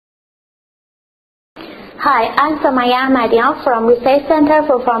Hi, I'm Samaya Ahmadian from Research Center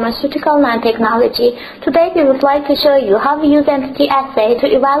for Pharmaceutical Nanotechnology. Today we would like to show you how we use MTT assay to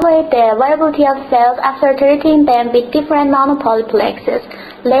evaluate the viability of cells after treating them with different nanopolyplexes.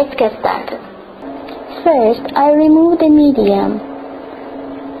 Let's get started. First, I remove the medium.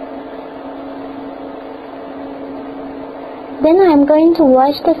 Then I'm going to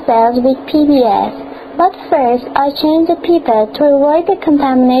wash the cells with PBS. But first, I change the pipette to avoid the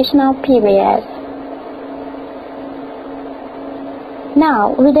contamination of PBS.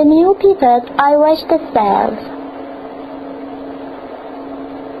 Now, with a new pipette, I wash the cells.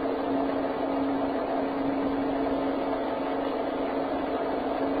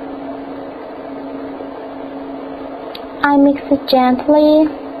 I mix it gently.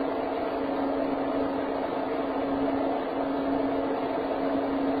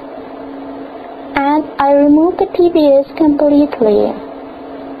 And I remove the PBS completely.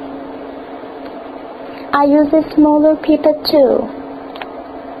 I use a smaller pipette too.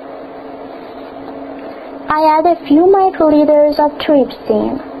 I add a few microliters of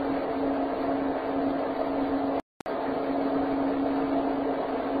trypsin.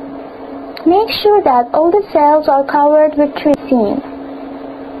 Make sure that all the cells are covered with trypsin.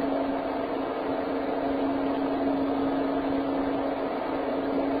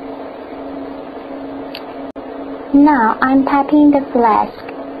 Now I'm tapping the flask.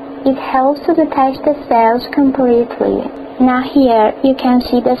 It helps to detach the cells completely. Now here you can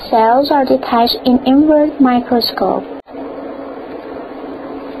see the cells are detached in invert microscope.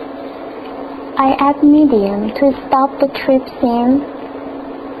 I add medium to stop the trypsin.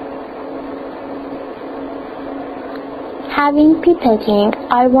 Having pipetting,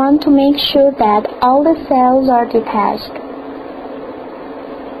 I want to make sure that all the cells are detached.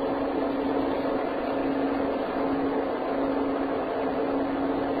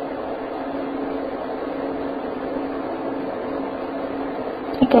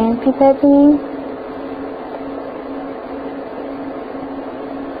 Again pipetting.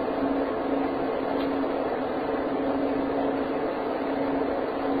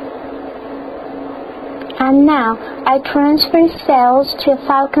 And now I transfer cells to a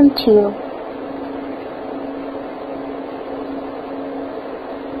falcon tube.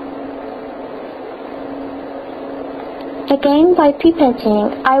 Again by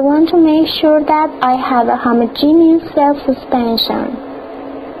pipetting, I want to make sure that I have a homogeneous cell suspension.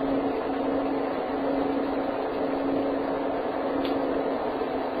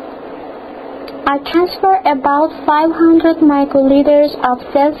 I transfer about 500 microliters of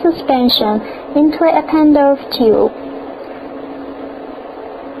cell suspension into a Pendorf tube.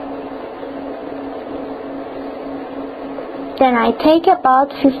 Then I take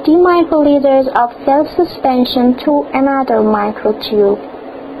about 50 microliters of cell suspension to another microtube.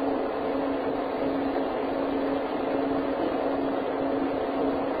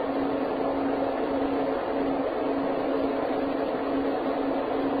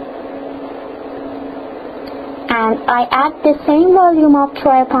 And I add the same volume of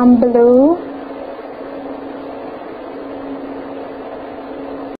trypan blue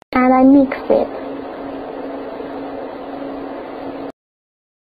and I mix it.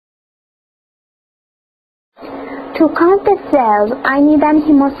 To count the cells, I need an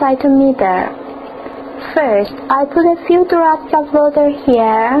hemocytometer. First, I put a few drops of water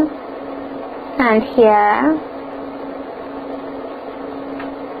here and here.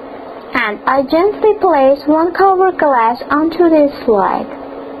 And I gently place one cover glass onto this slide.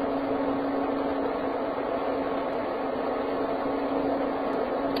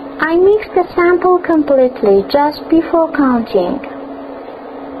 I mix the sample completely just before counting.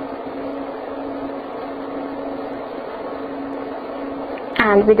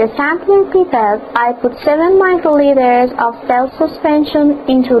 And with a sampling pipette, I put 7 microliters of cell suspension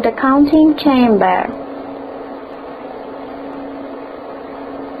into the counting chamber.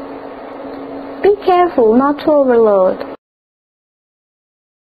 Be careful not to overload.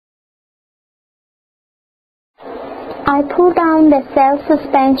 I pour down the cell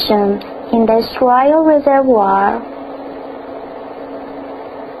suspension in the sterile reservoir.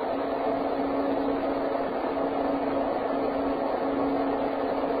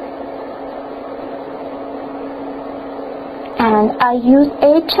 And I use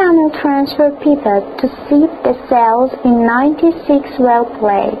 8-channel transfer pipette to sieve the cells in 96 well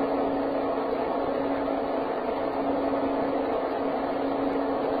plates.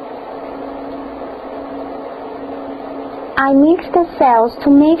 I mix the cells to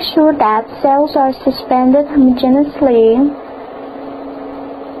make sure that cells are suspended homogeneously.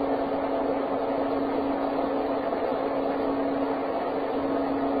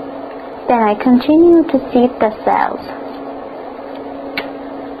 Then I continue to seed the cells.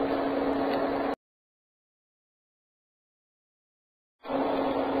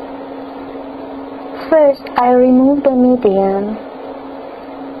 First, I remove the medium.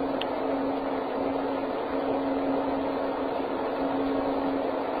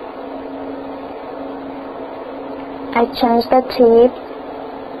 I change the tip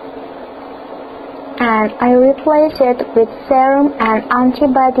and I replace it with serum and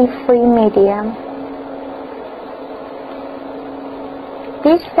antibody-free medium.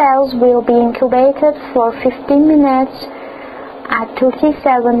 These cells will be incubated for 15 minutes at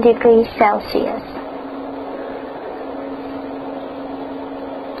 27 degrees Celsius.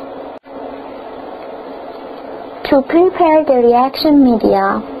 To prepare the reaction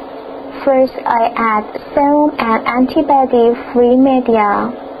media, first I add serum and antibody-free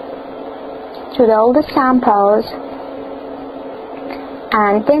media to all the samples,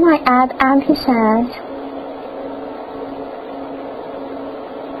 and then I add antisense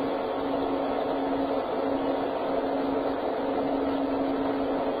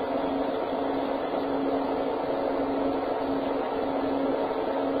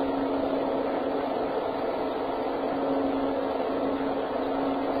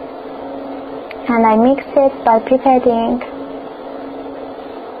and I mix it by pipetting.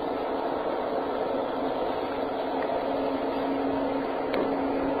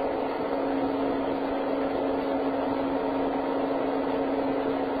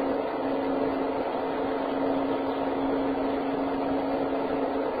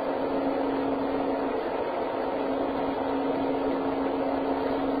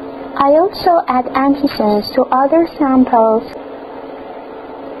 I also add antisense to other samples.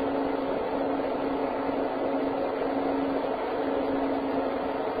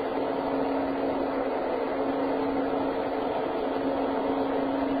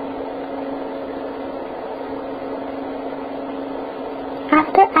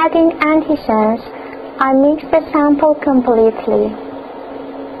 After adding antisense, I mix the sample completely.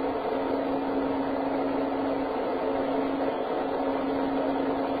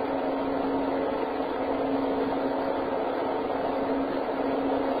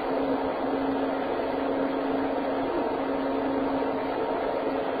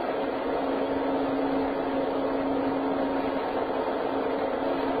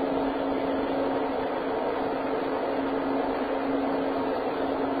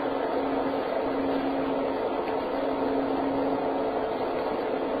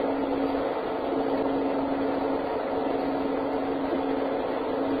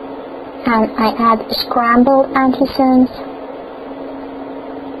 And I add scrambled antisense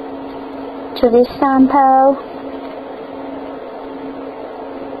to this sample.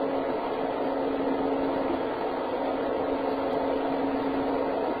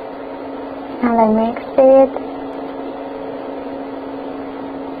 And I mix it.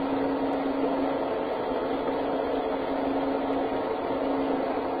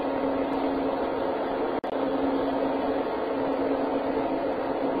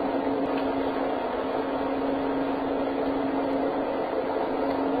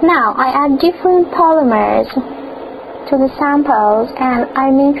 Now I add different polymers to the samples and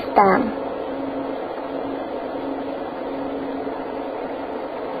I mix them.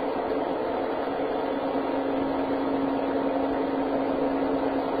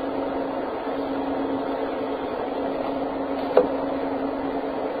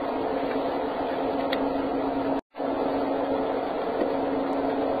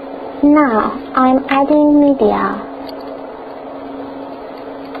 Now I'm adding media.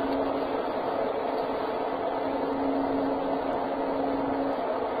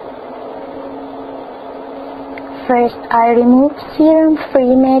 First, I remove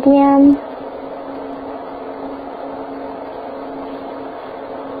serum-free medium.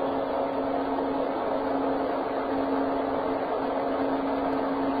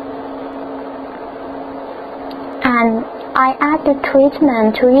 And I add the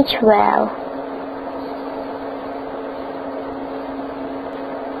treatment to each well.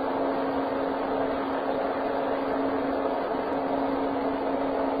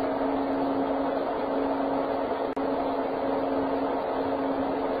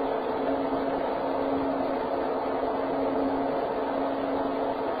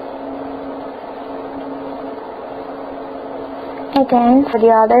 Again, for the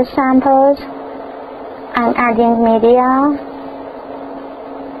other samples, I'm adding media.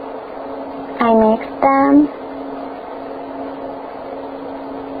 I mix them.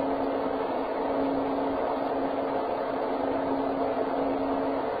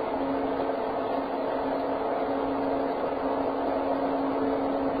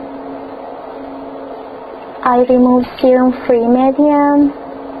 I remove serum-free medium.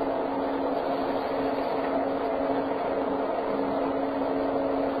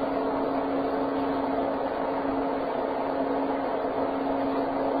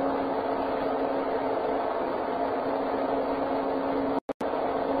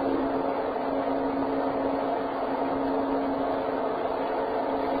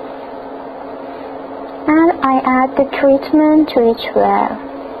 And I add the treatment to each well.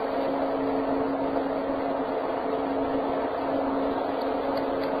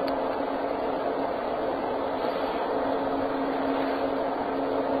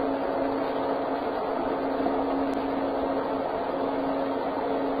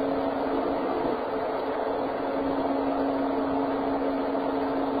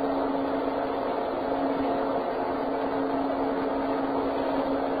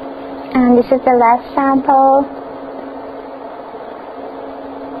 And this is the last sample.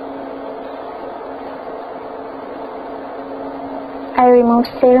 I remove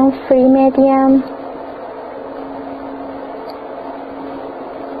serum-free medium.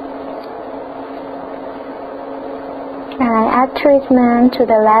 And I add treatment to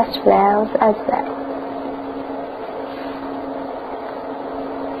the last wells as well.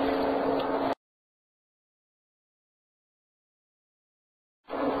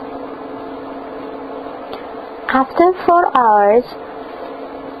 After 4 hours,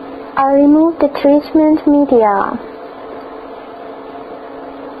 I remove the treatment media.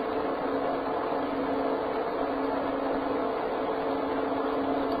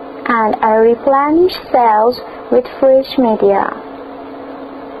 And I replenish cells with fresh media.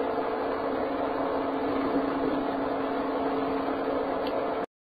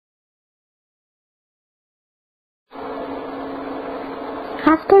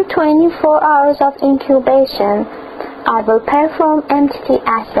 After 24 hours of incubation, I will perform MTT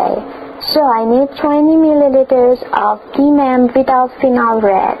assay. So I need 20 milliliters of DMEM without phenol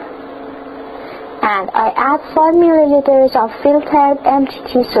red. And I add 5 milliliters of filtered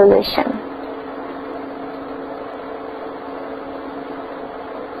MTT solution.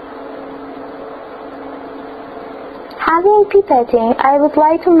 Having pipetting, I would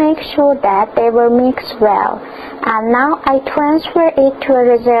like to make sure that they were mixed well, and now I transfer it to a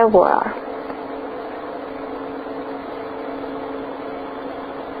reservoir.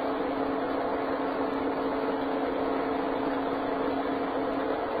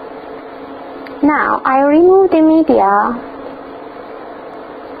 Now I remove the media.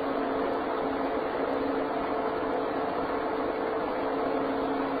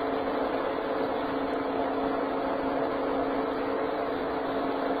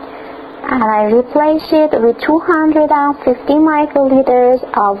 And I replace it with 250 microliters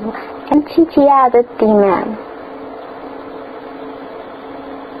of MTT added DMEM.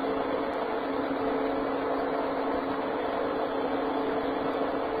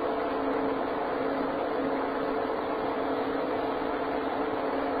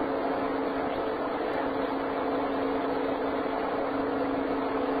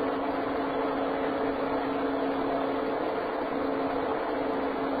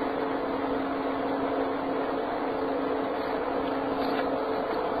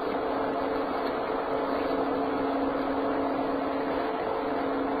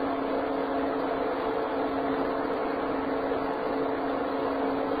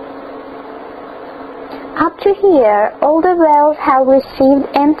 Up to here, all the wells have received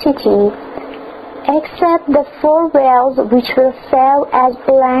MTT, except the 4 wells which will serve as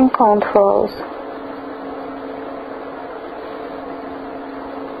blank controls.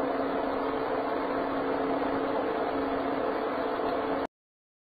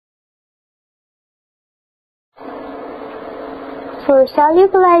 For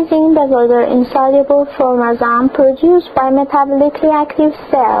solubilizing the water-insoluble formazan produced by metabolically active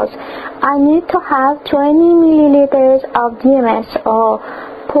cells, I need to have 20 milliliters of DMSO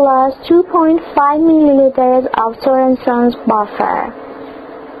plus 2.5 milliliters of Sorensen's buffer.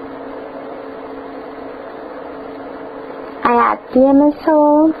 I add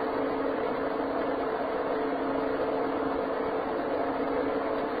DMSO.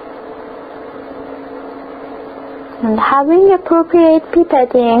 And having appropriate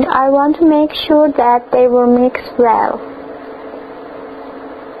pipetting, I want to make sure that they were mixed well.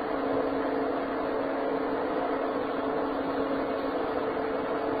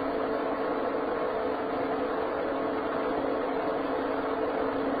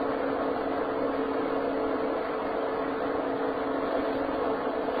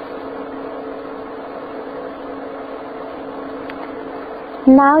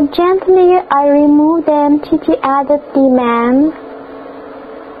 Now gently I remove the MTT added DMEM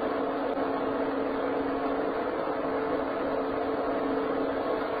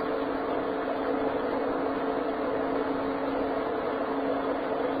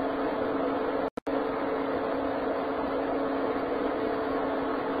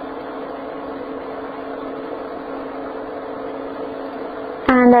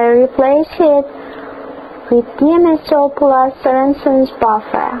and I replace it with DMSO plus Sorensen's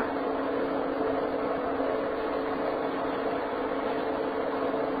buffer.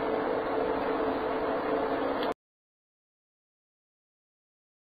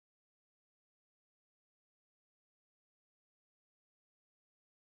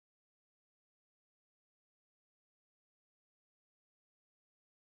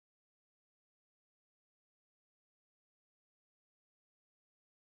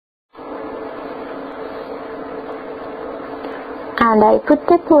 And I put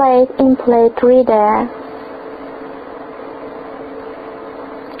the plate in plate reader,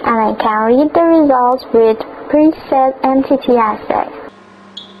 and I can read the results with preset MTT assay.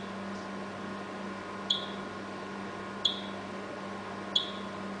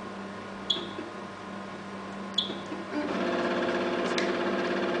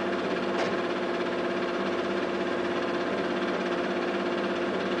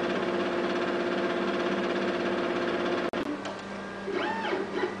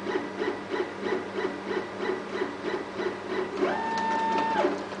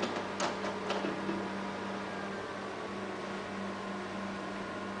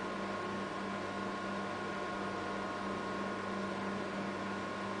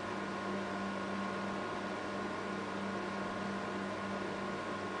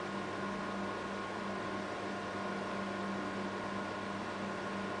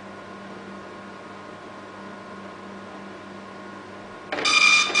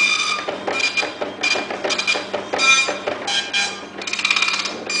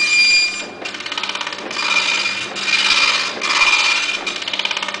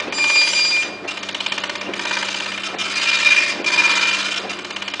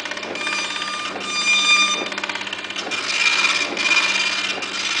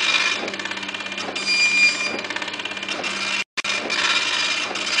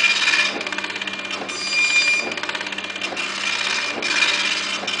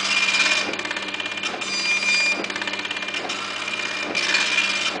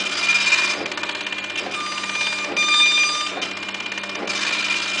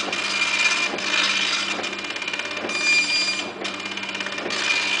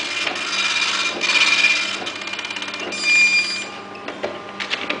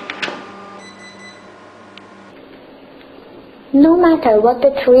 No matter what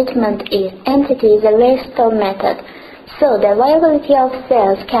the treatment is, MTT is a versatile method, so the viability of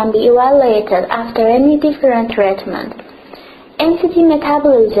cells can be evaluated after any different treatment. MTT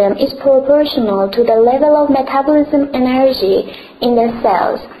metabolism is proportional to the level of metabolism energy in the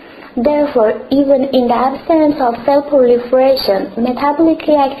cells. Therefore, even in the absence of cell proliferation,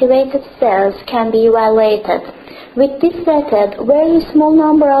 metabolically activated cells can be evaluated. With this method, very small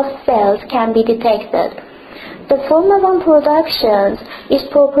number of cells can be detected. The formazole production is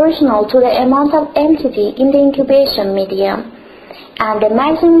proportional to the amount of MTT in the incubation medium, and the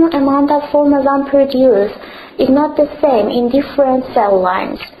maximum amount of formazole produced is not the same in different cell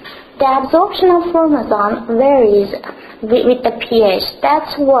lines. The absorption of formazole varies with the pH.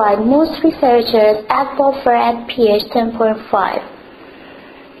 That's why most researchers add buffer at pH 10.5.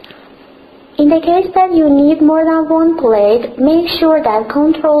 In the case that you need more than one plate, make sure that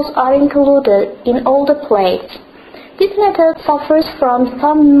controls are included in all the plates. This method suffers from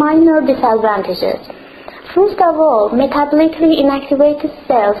some minor disadvantages. First of all, metabolically inactivated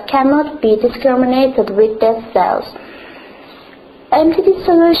cells cannot be discriminated with dead cells. MTT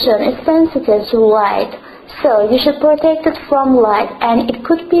solution is sensitive to light, so you should protect it from light, and it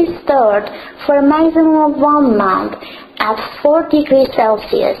could be stored for a maximum of 1 month at 4 degrees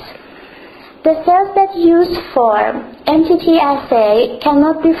Celsius. The cells that used for MTT assay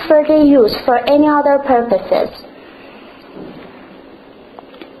cannot be further used for any other purposes.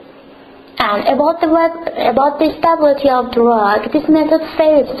 And about the stability of drug, this method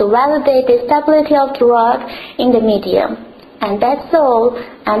fails to validate the stability of drug in the medium. And that's all,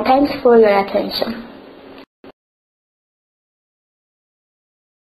 and thanks for your attention.